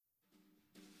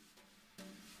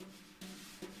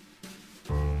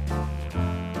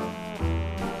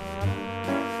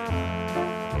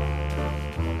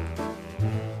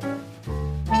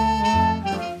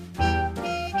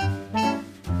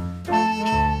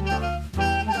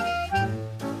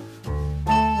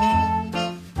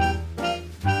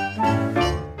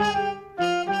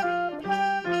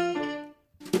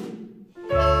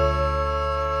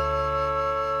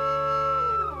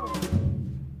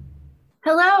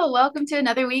Welcome to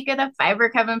another week of the Fiber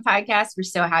Coven podcast. We're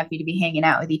so happy to be hanging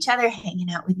out with each other,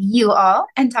 hanging out with you all,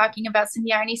 and talking about some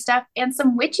yarny stuff and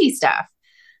some witchy stuff.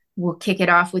 We'll kick it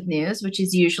off with news, which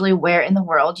is usually where in the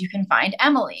world you can find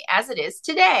Emily, as it is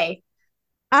today.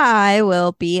 I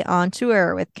will be on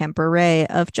tour with Kemper Ray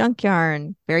of Junk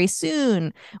Yarn very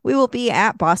soon. We will be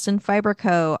at Boston Fiber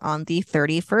Co. on the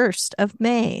 31st of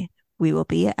May. We will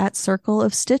be at Circle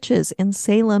of Stitches in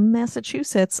Salem,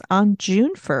 Massachusetts on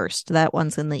June 1st. That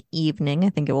one's in the evening.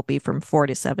 I think it will be from 4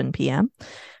 to 7 p.m.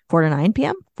 4 to 9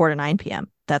 p.m. 4 to 9 p.m.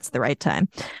 That's the right time.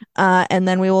 And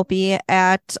then we will be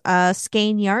at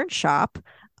Skane Yarn Shop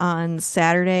on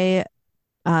Saturday,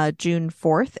 June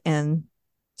 4th. And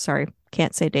sorry,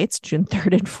 can't say dates, June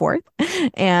 3rd and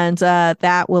 4th. And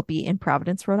that will be in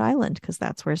Providence, Rhode Island, because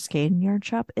that's where Skate Yard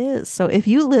Shop is. So if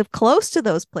you live close to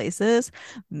those places,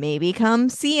 maybe come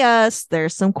see us.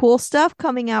 There's some cool stuff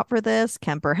coming out for this.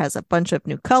 Kemper has a bunch of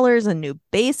new colors and new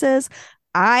bases.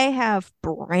 I have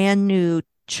brand new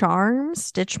charms,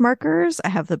 stitch markers. I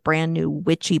have the brand new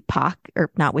witchy pocket,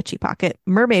 or not witchy pocket,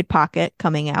 mermaid pocket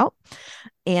coming out.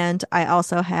 And I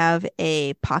also have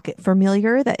a pocket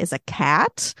familiar that is a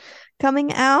cat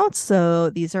coming out. So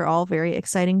these are all very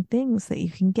exciting things that you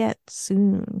can get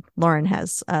soon. Lauren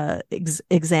has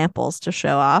examples to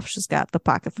show off. She's got the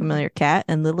pocket familiar cat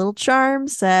and the little charm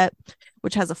set,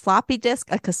 which has a floppy disk,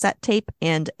 a cassette tape,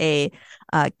 and a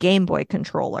Game Boy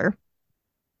controller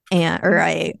and or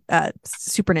a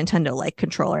Super Nintendo like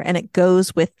controller, and it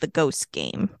goes with the Ghost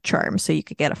Game charm. So you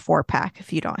could get a 4-pack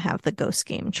if you don't have the Ghost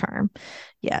Game charm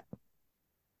yet.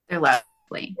 They're lovely.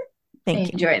 I Thank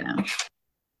you. enjoy them.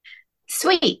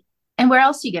 Sweet. And where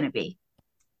else are you going to be?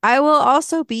 I will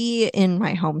also be in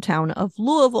my hometown of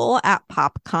Louisville at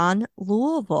PopCon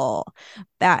Louisville.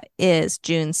 That is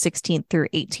June 16th through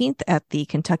 18th at the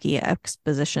Kentucky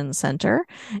Exposition Center.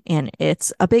 And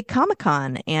it's a big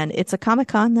Comic-Con, and it's a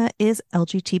Comic-Con that is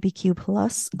LGBTQ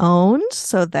plus owned.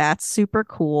 So that's super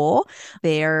cool.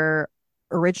 Their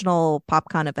original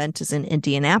PopCon event is in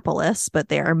Indianapolis, but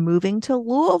they are moving to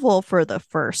Louisville for the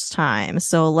first time.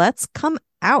 So let's come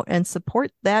out and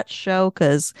support that show,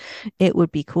 because it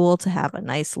would be cool to have a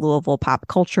nice Louisville pop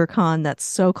culture con that's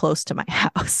so close to my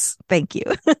house. Thank you.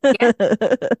 Yeah,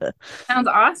 sounds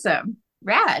awesome.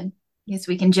 Rad. Guess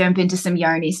we can jump into some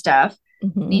yarny stuff.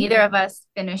 Mhm. Neither of us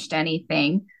finished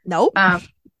anything. Nope.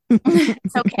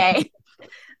 It's okay.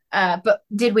 But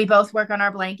did we both work on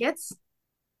our blankets?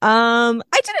 I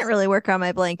didn't really work on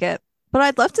my blanket, but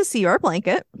I'd love to see your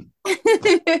blanket.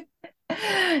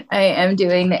 I am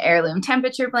doing the heirloom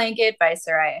temperature blanket by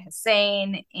Soraya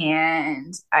Hussein,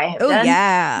 and I have Oh done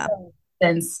yeah.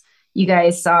 since you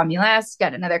guys saw me last.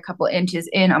 Got another couple inches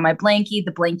in on my blankie.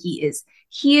 The blankie is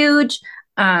huge.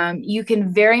 You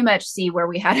can very much see where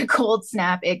we had a cold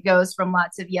snap. It goes from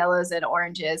lots of yellows and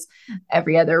oranges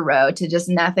every other row to just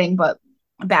nothing but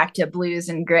back to blues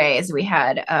and grays. We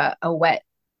had a wet,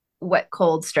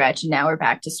 cold stretch, and now we're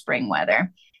back to spring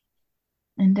weather.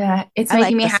 And it's I making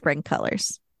like me the happy. spring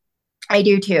colors. I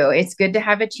do too. It's good to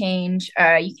have a change.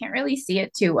 You can't really see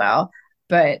it too well,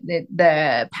 but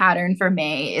the pattern for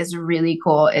May is really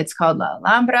cool. It's called La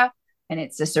Alhambra, and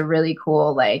it's just a really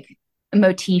cool like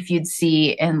motif you'd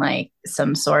see in like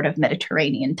some sort of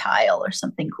Mediterranean tile or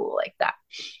something cool like that.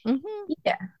 Hmm.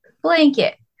 Yeah,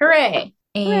 blanket, hooray!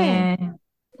 Hooray. And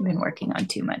I've been working on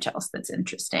too much else that's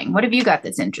interesting. What have you got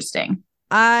that's interesting?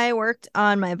 I worked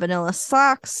on my vanilla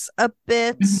socks a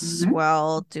bit Mm-hmm.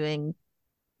 while doing,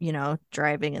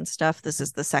 driving and stuff. This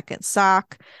is the second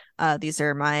sock. These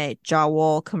are my jaw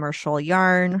wool commercial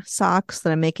yarn socks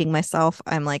that I'm making myself.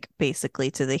 I'm like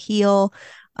basically to the heel.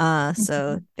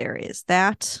 So there is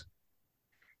that.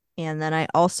 And then I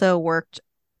also worked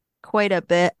quite a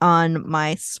bit on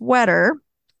my sweater,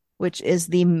 which is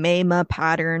the Mama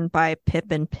pattern by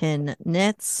Pip and Pin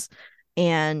Knits.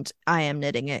 And I am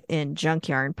knitting it in Junk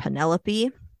Yarn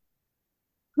Penelope.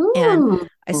 And Ooh.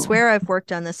 I swear I've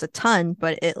worked on this a ton,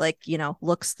 but it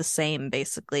looks the same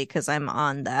basically because I'm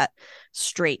on that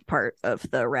straight part of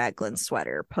the raglan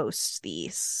sweater post the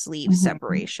sleeve Mhm.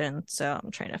 separation. So I'm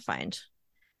trying to find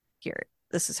here.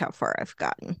 This is how far I've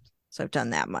gotten. So I've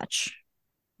done that much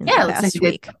in the Yeah, it looks like a past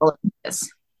good week. couple of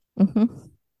inches. Hmm. Yep.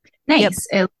 Nice.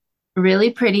 It looks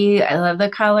really pretty. I love the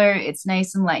color. It's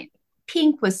nice and light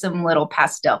pink with some little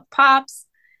pastel pops,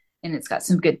 and it's got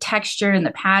some good texture in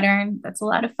the pattern. That's a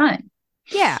lot of fun.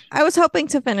 Yeah, I was hoping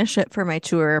to finish it for my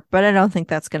tour, but I don't think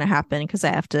that's going to happen because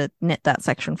I have to knit that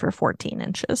section for 14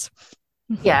 inches.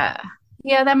 Yeah.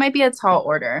 Yeah, that might be a tall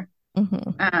order.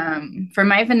 Hmm. For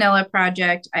my vanilla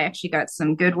project, I actually got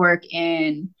some good work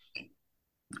in,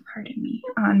 pardon me,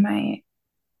 on my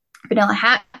vanilla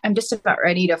hat. I'm just about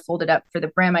ready to fold it up for the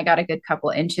brim. I got a good couple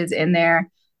inches in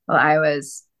there while I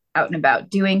was out and about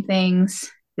doing things.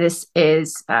 This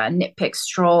is Knit Pick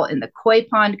Stroll in the Koi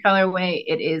Pond colorway.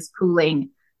 It is pooling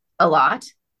a lot.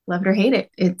 Love it or hate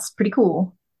it. It's pretty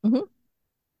cool. Hmm.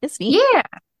 It's neat. Yeah.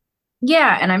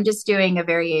 Yeah. And I'm just doing a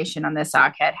variation on the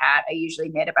sock head hat. I usually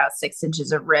knit about 6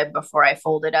 inches of rib before I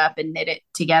fold it up and knit it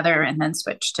together and then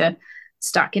switch to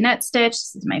stockinette stitch.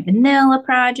 This is my vanilla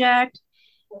project.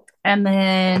 And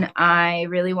then I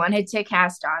really wanted to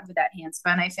cast on with that hand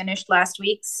spun I finished last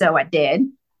week. So I did.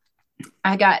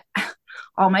 I got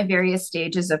all my various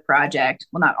stages of project.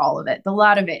 Well, not all of it, a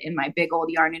lot of it in my big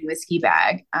old yarn and whiskey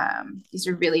bag. These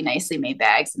are really nicely made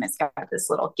bags, and it's got this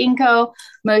little ginkgo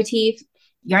motif.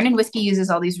 Yarn and Whiskey uses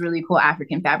all these really cool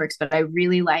African fabrics, but I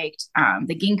really liked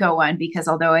the ginkgo one because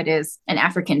although it is an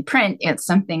African print, it's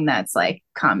something that's like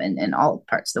common in all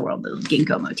parts of the world, the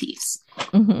ginkgo motifs.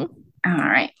 Mm-hmm. All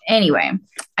right. Anyway,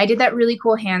 I did that really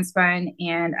cool hand spun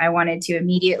and I wanted to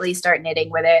immediately start knitting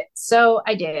with it. So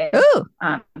I did. Ooh,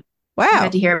 You wow.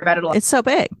 got to hear about it a lot. It's so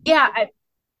big. Yeah.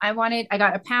 I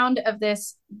got a pound of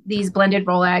these blended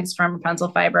roll eggs from Rapunzel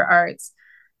Fiber Arts.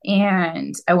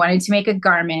 And I wanted to make a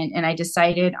garment. And I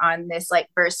decided on this like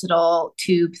versatile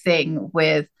tube thing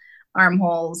with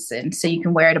armholes. And so you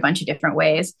can wear it a bunch of different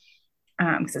ways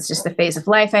because it's just the phase of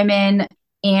life I'm in.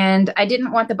 And I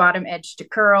didn't want the bottom edge to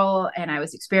curl, and I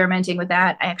was experimenting with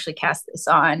that. I actually cast this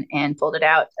on and pulled it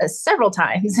out several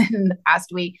times in the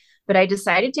past week, but I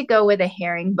decided to go with a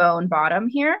herringbone bottom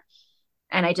here.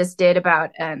 And I just did about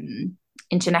an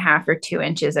inch and a half or 2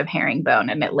 inches of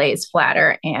herringbone, and it lays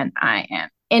flatter, and I am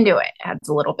into it. It adds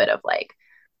a little bit of like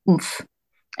oomph.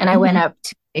 And I went Mm-hmm. up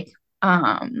to like,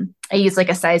 I used like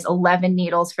a size 11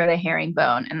 needles for the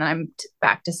herringbone, and then I'm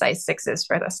back to size sixes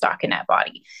for the stockinette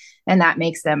body. And that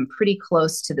makes them pretty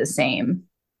close to the same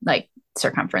like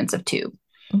circumference of tube.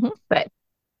 Mm-hmm. But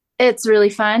it's really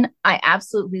fun. I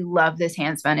absolutely love this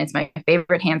hand spun. It's my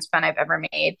favorite hand spun I've ever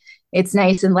made. It's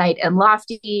nice and light and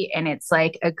lofty, and it's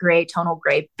like a gray tonal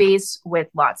gray base with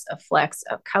lots of flecks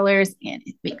of colors, and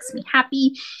it makes me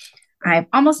happy. I've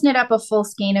almost knit up a full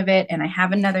skein of it, and I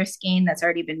have another skein that's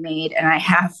already been made, and I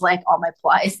have like all my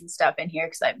plies and stuff in here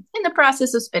because I'm in the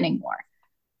process of spinning more.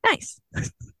 Nice.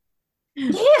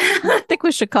 Yeah, I think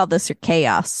we should call this your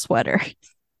chaos sweater.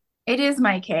 it is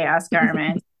my chaos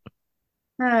garment.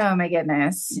 Oh my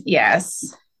goodness.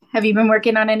 Yes. Have you been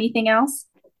working on anything else?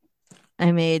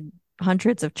 I made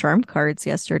hundreds of charm cards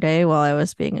yesterday while I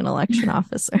was being an election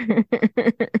officer.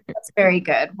 That's very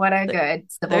good. What a good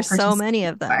civil There's so participant many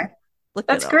of you them. are. Look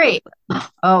at That's all of great. them.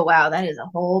 Oh wow, that is a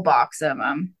whole box of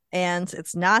them. And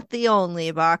it's not the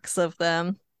only box of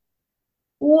them.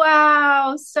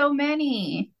 Wow, so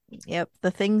many. Yep,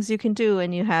 the things you can do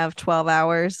when you have 12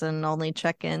 hours and only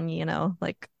check in,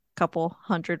 like a couple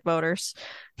hundred voters.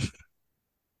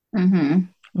 Mm-hmm.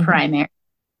 Mm-hmm. Primary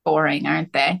boring,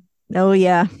 aren't they? Oh,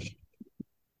 yeah.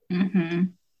 Mm-hmm.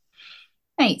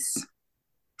 Nice.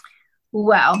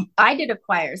 Well, I did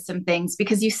acquire some things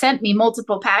because you sent me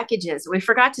multiple packages. We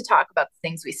forgot to talk about the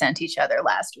things we sent each other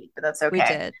last week, but that's We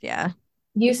okay. did, yeah.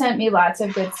 You sent me lots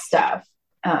of good stuff.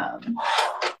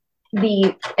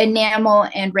 The enamel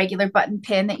and regular button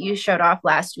pin that you showed off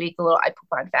last week, the little I Poop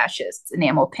on Fascists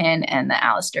enamel pin and the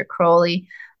Aleister Crowley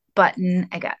button.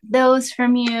 I got those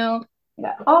from you. I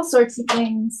got all sorts of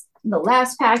things. The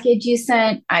last package you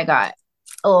sent, I got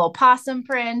a little possum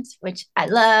print, which I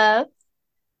love.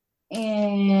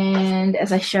 And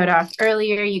as I showed off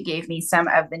earlier, you gave me some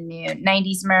of the new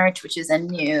 90s merch, which is a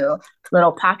new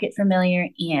little pocket familiar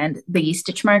and the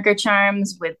stitch marker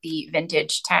charms with the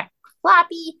vintage tech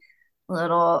floppy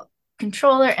little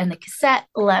controller and the cassette.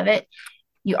 Love it.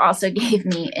 You also gave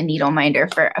me a needle minder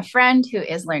for a friend who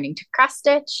is learning to cross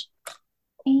stitch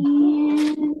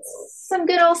and some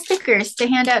good old stickers to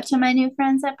hand out to my new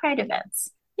friends at Pride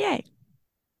events. Yay.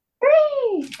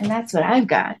 Hooray! And that's what I've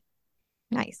got.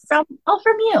 Nice. All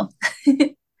from you.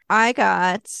 I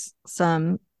got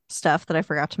some stuff that I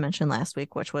forgot to mention last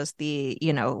week, which was the,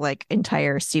 like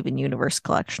entire Steven Universe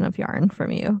collection of yarn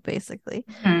from you, basically.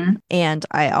 Mm-hmm. And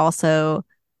I also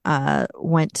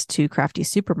went to Crafty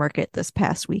Supermarket this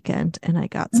past weekend and I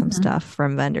got some stuff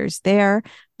from vendors there.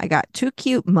 I got 2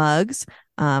 cute mugs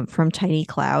from Tiny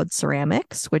Cloud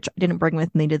Ceramics, which I didn't bring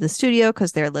with me to the studio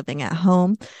because they're living at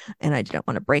home and I didn't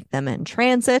want to break them in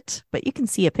transit, but you can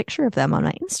see a picture of them on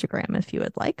my Instagram if you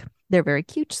would like. They're very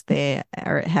cute. They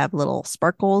have little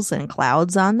sparkles and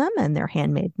clouds on them and they're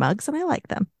handmade mugs and I like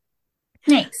them.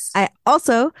 Nice. I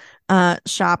also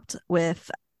shopped with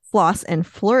Floss and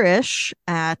Flourish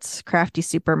at Crafty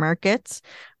Supermarkets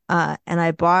and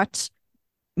I bought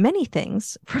many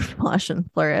things from Flush and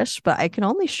Flourish, but I can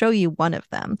only show you one of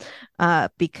them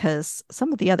because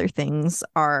some of the other things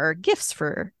are gifts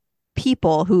for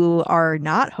people who are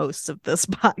not hosts of this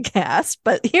podcast.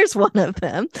 But here's one of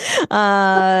them.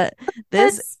 Uh,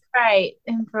 this That's right.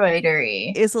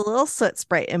 Embroidery. is a little soot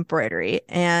sprite embroidery,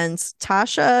 and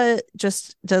Tasha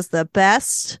just does the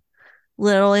best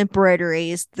little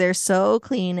embroideries. They're so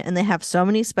clean and they have so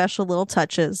many special little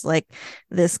touches, like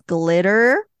this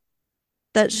glitter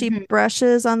that she Mhm.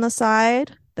 brushes on the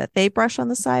side, that they brush on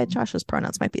the side. Josh's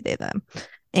pronouns might be they, them.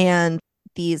 And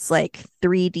these like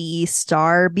 3D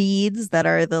star beads that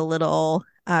are the little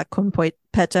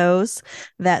compoitos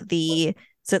that the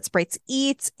soot sprites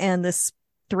eat. And this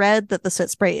thread that the soot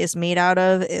sprite is made out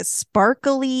of is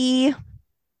sparkly.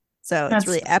 So it's That's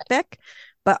really epic.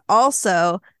 But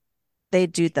also, they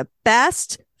do the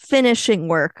best finishing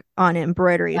work on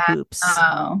embroidery hoops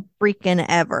oh, freaking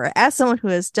ever. As someone who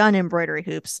has done embroidery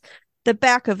hoops, the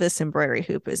back of this embroidery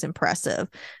hoop is impressive.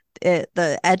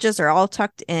 The edges are all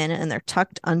tucked in and they're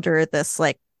tucked under this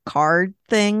like card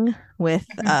thing with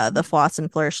the Floss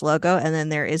and Flourish logo. And then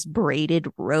there is braided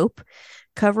rope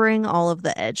covering all of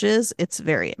the edges. It's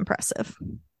very impressive.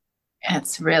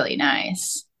 it's really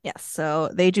nice. Yes,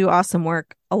 so they do awesome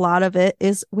work. A lot of it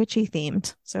is witchy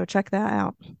themed. So check that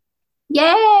out.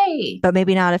 Yay! But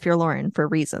maybe not if you're Lauren for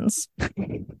reasons.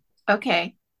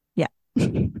 Okay. Yeah.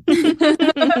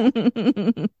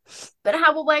 But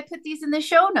how will I put these in the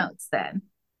show notes then?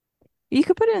 You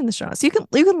could put it in the show notes. You can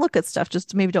look at stuff,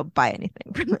 just maybe don't buy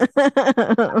anything.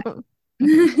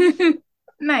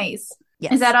 Nice. Is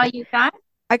Yes. that all you got?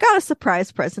 I got a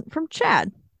surprise present from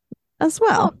Chad as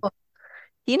well. Oh,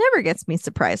 He never gets me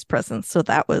surprise presents, so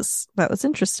that was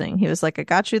interesting. He was like, "I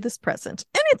got you this present."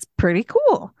 And it's pretty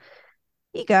cool.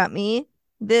 He got me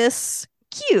this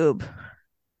cube.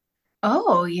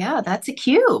 oh yeah, that's a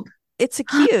cube. It's a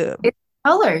cube. It's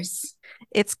colors.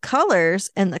 It's colors,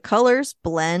 and the colors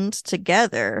blend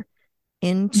together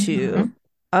into Mhm.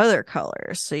 other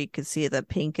colors. So you can see the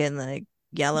pink and the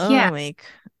yellow Yeah, to make it's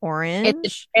a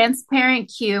orange. transparent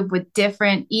cube with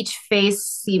different, each face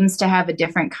seems to have a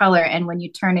different color. And when you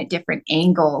turn at different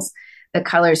angles, the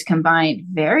colors combine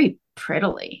very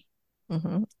prettily. You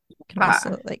can Ah.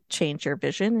 also like change your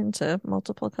vision into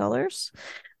multiple colors.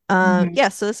 Mhm. Yeah,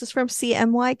 so this is from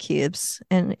CMY Cubes,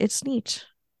 and it's neat.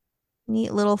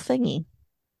 Neat little thingy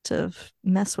to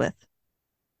mess with.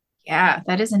 Yeah,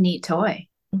 that is a neat toy.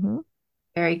 hmm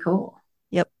Very cool.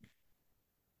 Yep,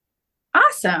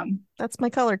 Awesome. that's my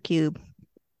color cube.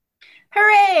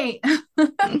 Hooray.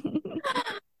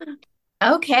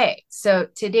 Okay, so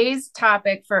today's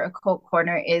topic for Occult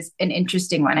Corner is an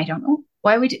interesting one. I don't know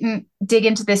why we didn't dig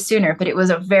into this sooner, but it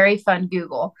was a very fun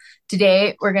Google.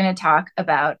 Today, we're going to talk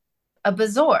about a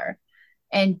bezoar.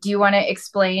 And do you want to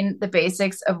explain the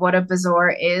basics of what a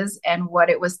bezoar is and what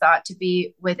it was thought to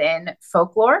be within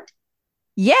folklore?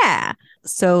 Yeah.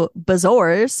 So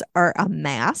bezoars are a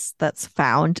mass that's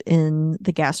found in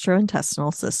the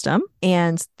gastrointestinal system,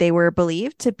 and they were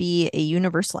believed to be a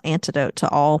universal antidote to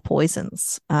all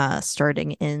poisons,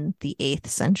 starting in the 8th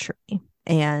century.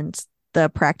 And the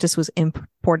practice was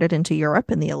imported into Europe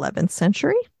in the 11th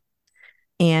century,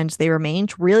 and they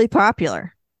remained really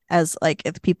popular as like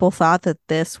if people thought that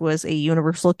this was a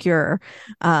universal cure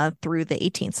through the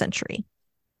 18th century.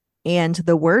 And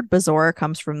the word bezoar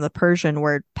comes from the Persian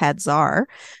word padzar,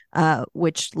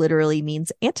 which literally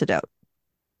means antidote.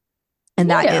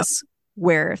 And that Neato. is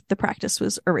where the practice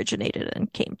was originated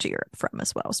and came to Europe from,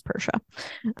 as well as Persia.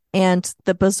 And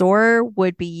the bezoar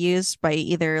would be used by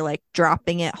either like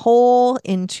dropping it whole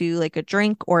into like a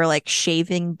drink or like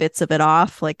shaving bits of it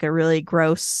off, like a really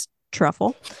gross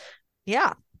truffle.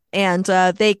 Yeah. And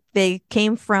they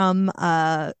came from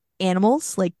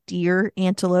animals like deer,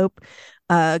 antelope,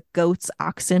 goats,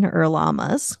 oxen, or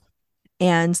llamas,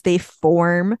 and they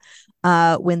form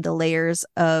when the layers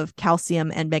of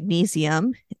calcium and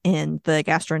magnesium in the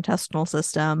gastrointestinal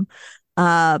system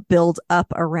build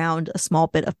up around a small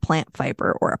bit of plant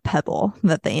fiber or a pebble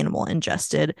that the animal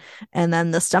ingested. And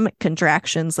then the stomach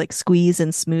contractions like squeeze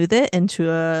and smooth it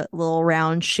into a little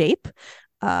round shape.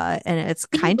 And it's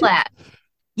Sea kind of, glass,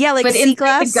 yeah, like but sea inside the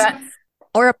glass guts.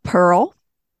 or a pearl.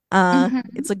 Mhm.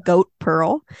 It's a goat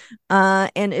pearl.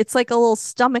 And it's like a little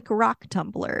stomach rock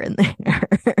tumbler in there.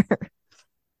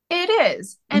 It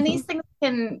is. And Mhm. these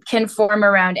things can form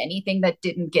around anything that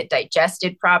didn't get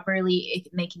digested properly.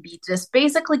 They can be just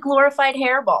basically glorified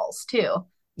hairballs too.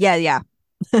 Yeah, yeah,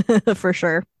 for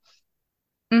sure.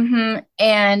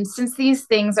 And since these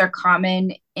things are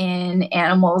common in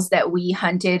animals that we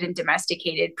hunted and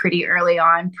domesticated pretty early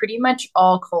on, pretty much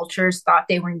all cultures thought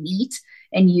they were neat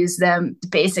and use them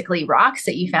basically rocks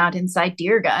that you found inside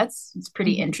deer guts. It's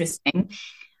pretty Mhm. interesting.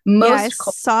 Yeah, I Most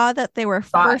cultures saw that they were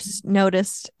thought, first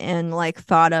noticed and like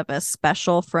thought of as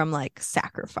special from like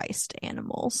sacrificed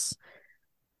animals.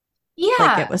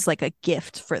 Like it yeah. was like a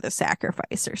gift for the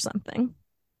sacrifice or something.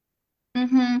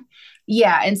 Hmm.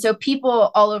 Yeah. And so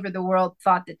people all over the world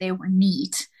thought that they were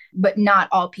neat, but not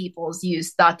all people's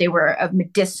use thought they were of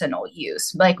medicinal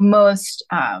use. Like most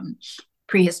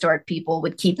prehistoric people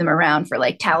would keep them around for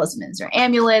like talismans or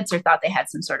amulets or thought they had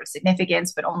some sort of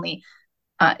significance, but only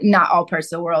not all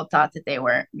parts of the world thought that they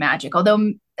were magic,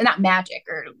 although not magic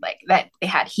or like that they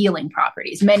had healing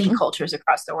properties. Many cultures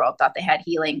across the world thought they had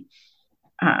healing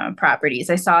properties.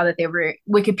 I saw that they were,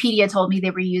 Wikipedia told me they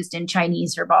were used in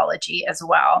Chinese herbology as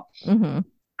well. Mm-hmm.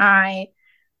 I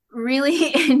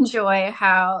really enjoy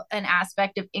how an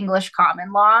aspect of English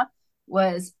common law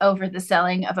was over the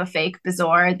selling of a fake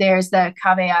bezoar. There's the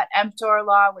caveat emptor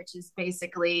law, which is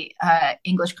basically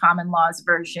English common law's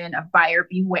version of buyer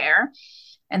beware.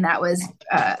 And that was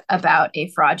about a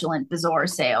fraudulent bezoar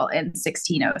sale in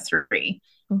 1603.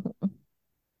 Mm-hmm.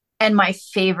 And my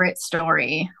favorite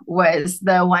story was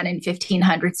the one in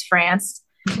 1500s France.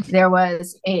 There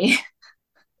was a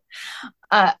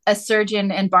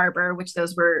surgeon and barber, which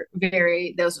those were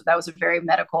very those that was a very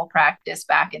medical practice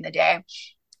back in the day.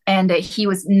 And he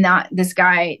was not this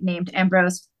guy named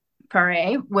Ambrose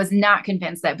Paré was not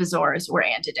convinced that bezoars were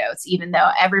antidotes, even though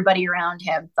everybody around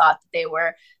him thought that they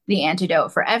were the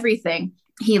antidote for everything.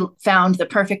 He found the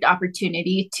perfect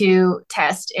opportunity to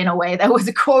test in a way that was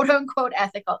quote unquote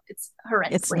ethical. It's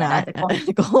It's horrendously not unethical.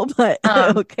 ethical, but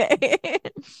Um, okay.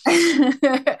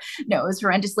 no, it was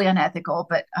horrendously unethical,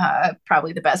 but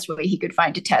probably the best way he could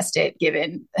find to test it,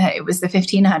 given it was the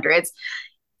 1500s.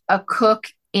 A cook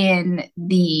in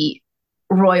the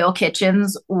royal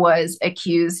kitchens was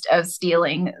accused of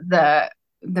stealing the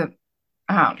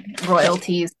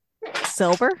royalties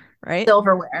Silver, right?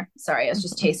 silverware. Sorry, I was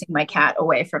just chasing my cat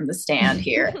away from the stand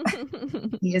here.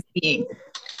 He is being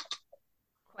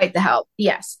quite the help.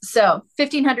 Yes. So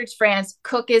 1500s France,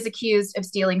 cook is accused of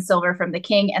stealing silver from the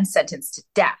king and sentenced to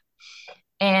death.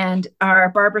 And our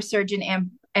barber surgeon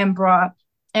Ambroise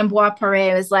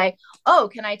Paré was like, "Oh,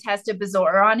 can I test a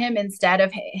bezoar on him instead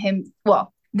of him?"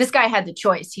 Well, this guy had the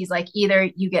choice. He's like, either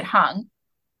you get hung,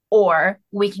 or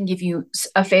we can give you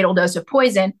a fatal dose of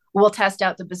poison. We'll test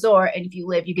out the bezoar, and if you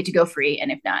live, you get to go free,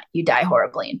 and if not, you die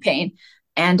horribly in pain.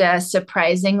 And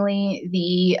surprisingly,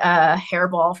 the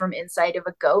hairball from inside of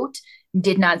a goat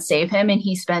did not save him, and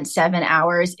he spent 7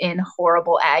 hours in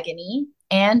horrible agony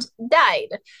and died.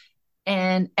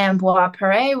 And Ambroise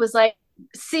Paré was like,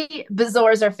 "See,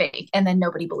 bezoars are fake," and then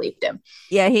nobody believed him.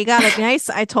 Yeah, he got a nice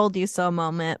I told you so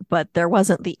moment, but there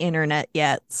wasn't the internet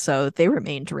yet, so they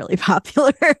remained really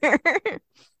popular.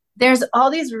 There's all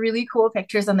these really cool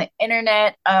pictures on the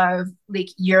internet of like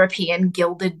European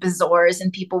gilded bezoars,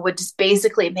 and people would just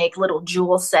basically make little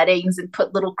jewel settings and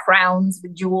put little crowns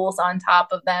with jewels on top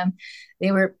of them.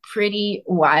 They were pretty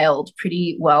wild,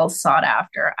 pretty well sought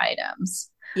after items.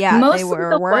 Yeah, they Most of were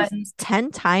the worth ones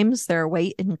 10 times their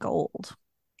weight in gold.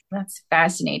 That's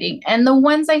fascinating. And the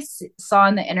ones saw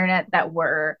on the internet that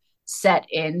were set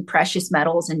in precious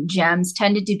metals and gems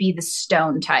tended to be the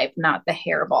stone type, not the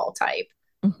hairball type.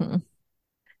 Hmm.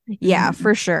 Yeah, Mm-hmm.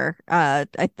 for sure. I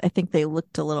think they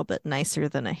looked a little bit nicer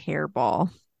than a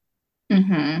hairball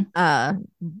Mm-hmm. uh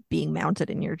being mounted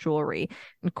in your jewelry.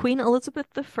 And Queen Elizabeth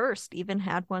I even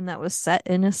had one that was set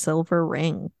in a silver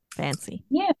ring. Fancy.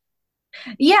 Yeah.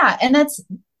 Yeah. And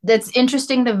that's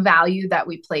interesting the value that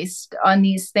we placed on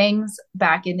these things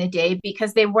back in the day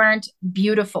because they weren't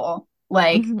beautiful.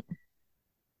 Like Mhm.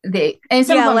 they and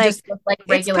some of Yeah, them like just look like it's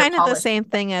regular kind of the polished. same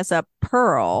thing as a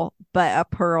pearl, but a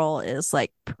pearl is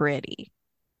like pretty.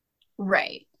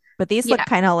 Right. But these look Yeah.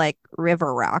 kind of like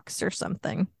river rocks or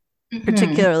something, Mm-hmm.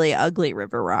 particularly ugly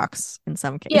river rocks in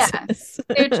some Yeah. cases.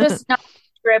 They're just not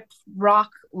strip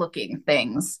rock looking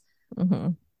things.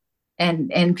 Hmm.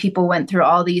 And people went through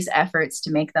all these efforts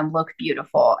to make them look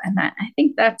beautiful, and that I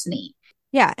think that's neat.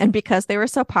 Yeah, and because they were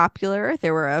so popular,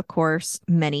 there were, of course,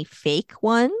 many fake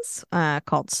ones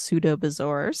called pseudo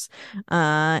bezoars,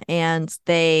 and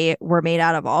they were made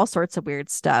out of all sorts of weird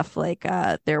stuff. Like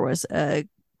there was a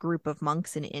group of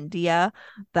monks in India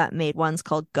that made ones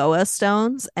called Goa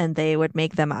stones, and they would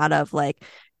make them out of like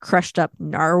crushed up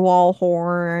narwhal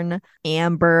horn,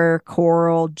 amber,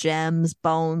 coral, gems,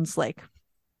 bones, like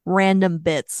random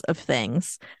bits of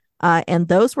things. And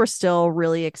those were still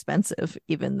really expensive,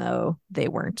 even though they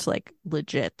weren't like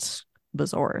legit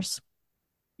bezoars.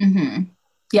 Mm-hmm.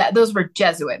 Yeah, those were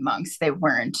Jesuit monks. They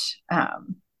weren't.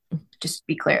 Just to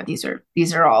be clear, these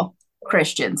are all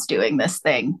Christians doing this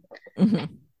thing. Hmm.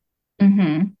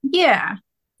 Yeah.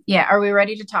 Yeah. Are we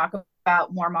ready to talk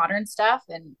about more modern stuff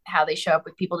and how they show up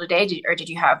with people today? Or did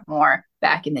you have more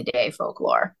back in the day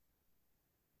folklore?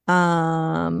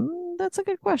 That's a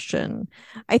good question.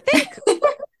 I think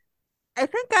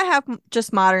I have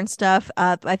just modern stuff.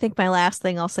 I think my last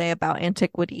thing I'll say about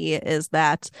antiquity is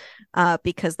that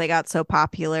because they got so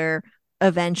popular,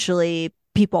 eventually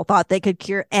people thought they could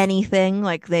cure anything.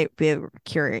 Like they were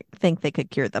think they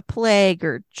could cure the plague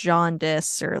or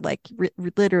jaundice or like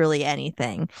literally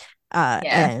anything.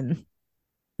 Yeah. And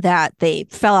that they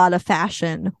fell out of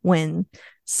fashion when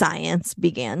science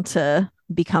began to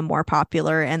become more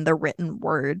popular and the written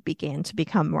word began to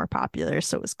become more popular.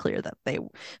 So it was clear that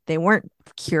they weren't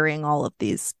curing all of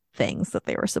these things that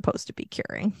they were supposed to be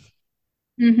curing.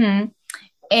 Mm-hmm.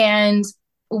 And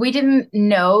we didn't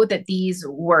know that these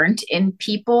weren't in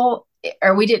people,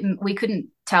 or we couldn't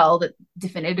tell that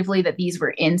definitively that these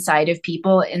were inside of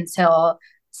people until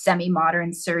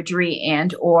semi-modern surgery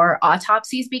and or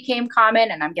autopsies became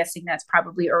common, and I'm guessing that's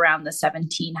probably around the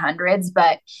 1700s.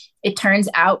 But it turns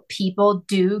out people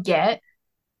do get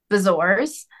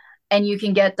bezoars, and you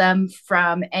can get them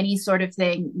from any sort of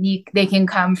thing. They can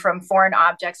come from foreign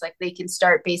objects, like they can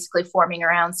start basically forming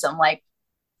around some like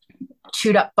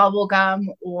chewed up bubble gum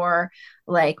or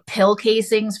like pill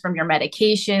casings from your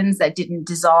medications that didn't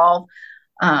dissolve.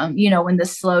 When the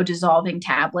slow dissolving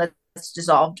tablets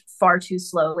dissolved far too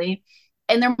slowly.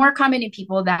 And they're more common in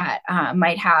people that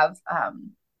might have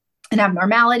an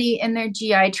abnormality in their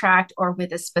GI tract or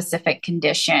with a specific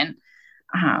condition.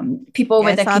 People Yeah,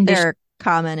 I with a saw condition. they're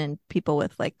common in people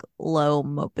with like low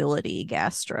mobility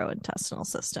gastrointestinal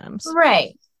systems.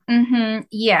 Right.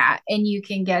 Yeah. And you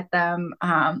can get them.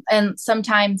 And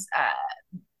sometimes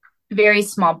very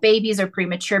small babies or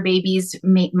premature babies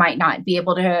might not be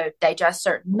able to digest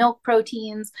certain milk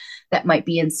proteins that might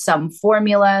be in some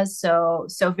formulas. So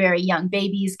very young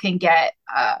babies can get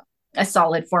a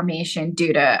solid formation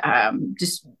due to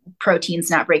just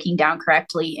proteins not breaking down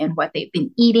correctly in what they've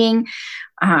been eating.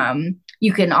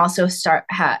 You can also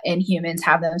in humans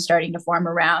have them starting to form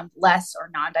around less or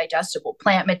non-digestible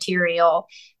plant material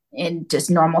in just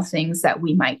normal things that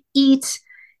we might eat.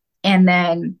 And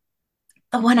then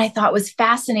the one I thought was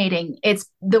fascinating, it's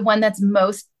the one that's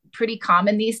most pretty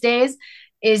common these days,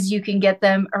 is you can get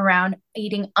them around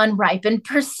eating unripened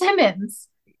persimmons.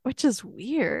 Which is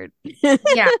weird.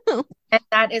 Yeah. And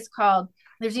that is called,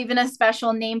 there's even a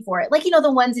special name for it. Like,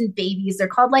 the ones in babies, they're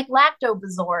called like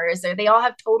lactobazors, or they all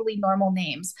have totally normal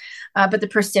names. But the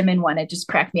persimmon one, it just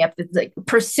cracked me up. It's like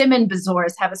persimmon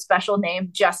bazors have a special name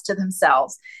just to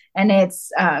themselves. And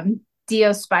it's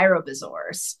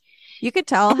Diospirobazors. You could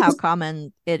tell how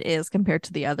common it is compared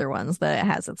to the other ones that it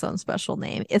has its own special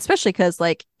name, especially because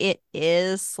like it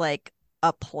is like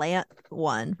a plant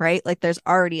one, right? Like there's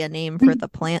already a name for the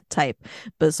plant type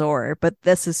bezoar, but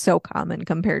this is so common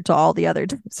compared to all the other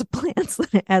types of plants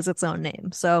that it has its own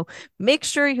name. So make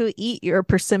sure you eat your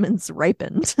persimmons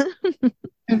ripened.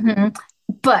 Mm-hmm.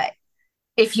 But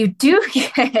if you do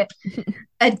get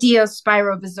a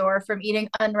Diospirobazor from eating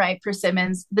unripe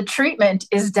persimmons, the treatment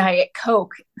is Diet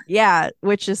Coke. Yeah,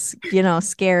 which is,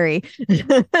 scary.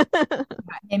 Made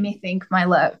me rethink my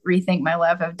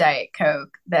love of Diet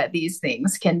Coke, that these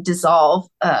things can dissolve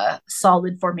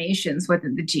solid formations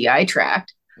within the GI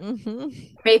tract. Hmm.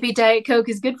 Maybe Diet Coke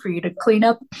is good for you to clean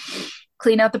out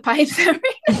the pipes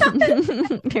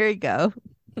every There you go.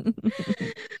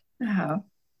 now.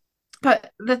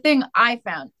 But the thing I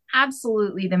found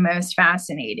absolutely the most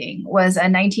fascinating was a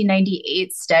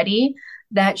 1998 study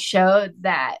that showed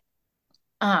that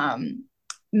um,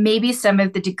 maybe some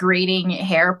of the degrading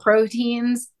hair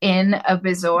proteins in a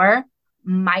bezoar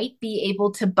might be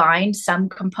able to bind some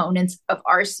components of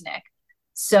arsenic.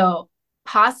 So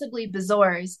possibly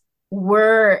bezoars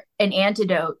were an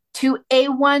antidote to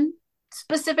one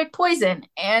specific poison,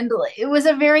 and it was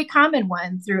a very common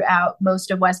one throughout most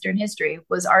of Western history,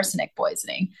 was arsenic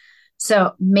poisoning.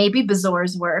 So maybe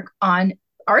bezoars work on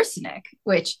arsenic,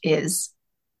 which is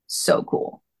so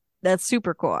cool. That's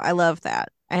super cool. I love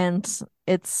that. And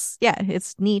yeah,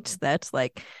 it's neat that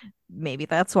like maybe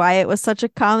that's why it was such a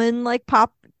common like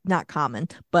not common,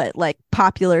 but like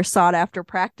popular sought after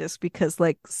practice because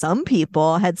like some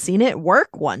people had seen it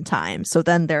work one time. So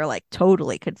then they're like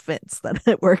totally convinced that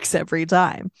it works every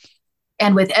time.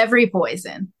 And with every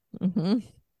poison, Hmm.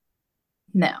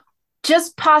 no,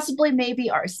 just possibly maybe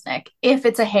arsenic if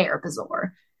it's a hair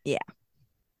bezoar. Yeah.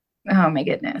 Oh my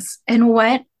goodness. And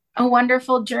what a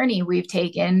wonderful journey we've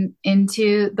taken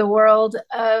into the world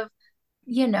of,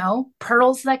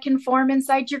 pearls that can form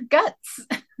inside your guts.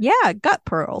 Yeah, gut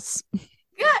pearls.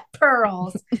 Gut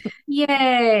pearls.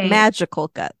 Yay. Magical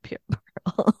gut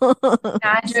pearl.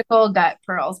 Magical gut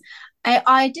pearls.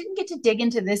 I didn't get to dig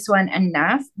into this one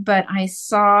enough, but I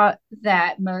saw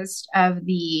that most of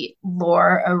the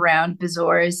lore around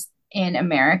Bezoars in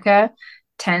America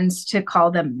tends to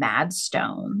call them mad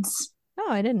stones.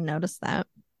 Oh, I didn't notice that.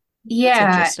 That's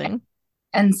Yeah, interesting.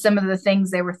 and some of the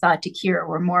things they were thought to cure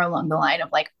were more along the line of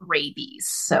like rabies.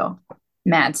 So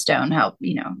mad stone help,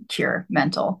 cure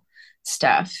mental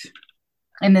stuff.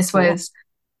 And this Cool. was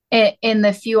in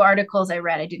the few articles I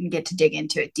read, I didn't get to dig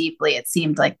into it deeply. It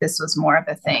seemed like this was more of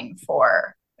a thing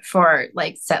for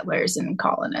like settlers and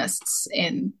colonists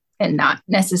in and not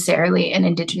necessarily an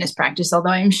indigenous practice, although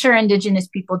I'm sure indigenous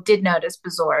people did notice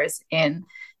bezoars in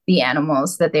the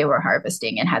animals that they were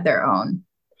harvesting and had their own,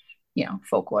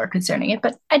 folklore concerning it.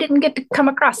 But I didn't get to come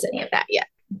across any of that yet.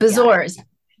 Yeah. Bezoars,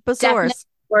 definitely Bezoars.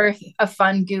 worth a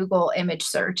fun Google image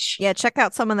search. Yeah, check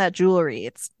out some of that jewelry.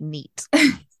 It's neat.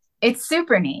 It's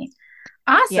super neat.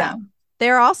 Yeah. Awesome.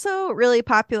 They're also really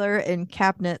popular in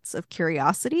cabinets of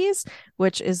curiosities,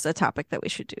 which is a topic that we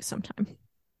should do sometime.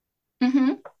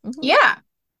 Mm-hmm. Mhm. Yeah.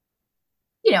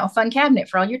 Fun cabinet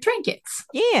for all your trinkets.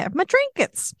 Yeah, my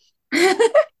trinkets.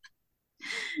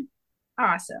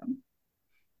 Awesome.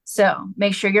 So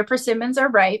make sure your persimmons are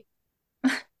ripe.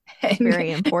 And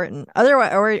Very important.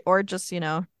 Otherwise, or just,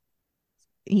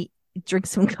 eat, drink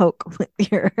some Coke with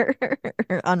your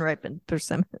unripened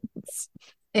persimmons.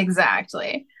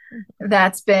 exactly.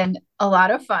 That's been a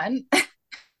lot of fun.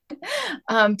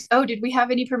 Did we have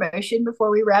any promotion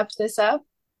before we wrap this up?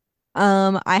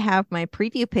 I have my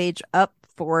preview page up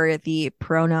for the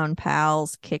Pronoun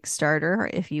Pals Kickstarter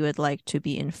if you would like to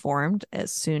be informed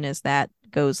as soon as that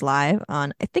goes live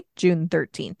on, I think, June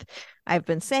 13th. I've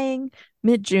been saying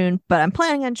mid-June, but I'm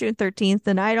planning on June 13th,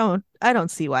 and I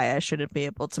don't see why I shouldn't be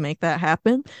able to make that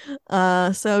happen.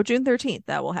 So June 13th,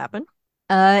 that will happen.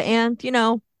 And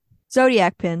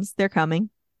Zodiac pins, they're coming.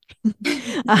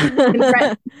 Been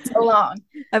friends so long.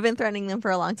 I've been threatening them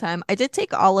for a long time. I did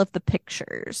take all of the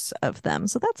pictures of them,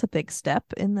 so that's a big step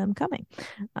in them coming.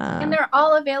 And Uh, they're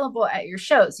all available at your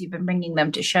shows. You've been bringing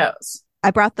them to shows. I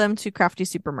brought them to Crafty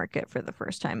Supermarket for the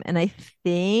first time, and I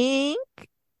think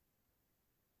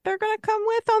they're gonna come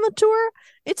with on the tour.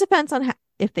 It depends on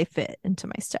if they fit into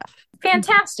my stuff.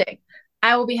 Fantastic.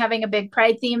 I will be having a big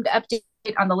Pride themed update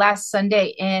on the last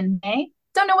Sunday in May.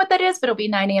 Don't know what that is, but it'll be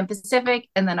 9 a.m. Pacific.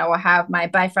 And then I will have my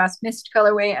Bifrost Mist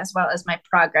colorway as well as my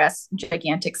Progress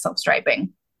gigantic self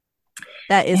striping.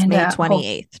 That is And May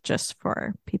 28th, just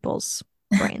for people's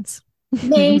brains.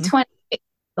 May 28th,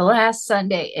 the last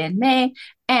Sunday in May.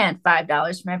 And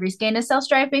 $5 from every skein of self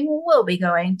striping will be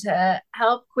going to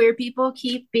help queer people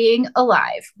keep being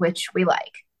alive, which we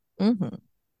like. Hmm.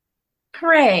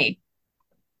 Hooray.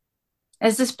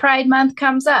 As this Pride Month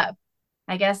comes up,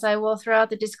 I guess I will throw out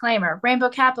the disclaimer. Rainbow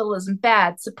capitalism,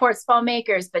 bad. Support small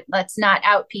makers, but let's not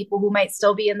out people who might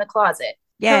still be in the closet.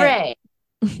 Yay. Hooray.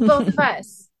 Both of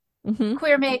us. Hmm.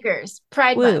 Queer makers.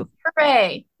 Pride Woo. Month.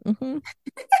 Hooray. Hmm.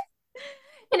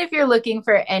 And if you're looking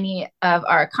for any of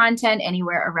our content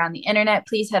anywhere around the internet,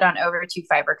 please head on over to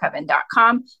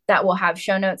fibercoven.com. That will have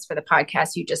show notes for the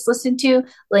podcast you just listened to,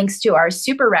 links to our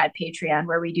super rad Patreon,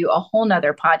 where we do a whole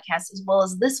nother podcast, as well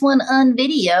as this one on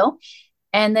video.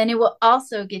 And then it will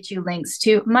also get you links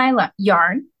to my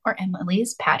yarn or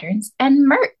Emily's patterns and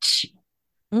merch.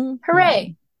 Hmm.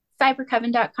 Hooray!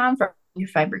 Fibercoven.com for your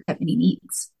fiber covening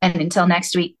needs. And until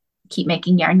next week, keep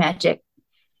making yarn magic.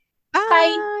 Bye.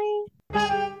 Bye.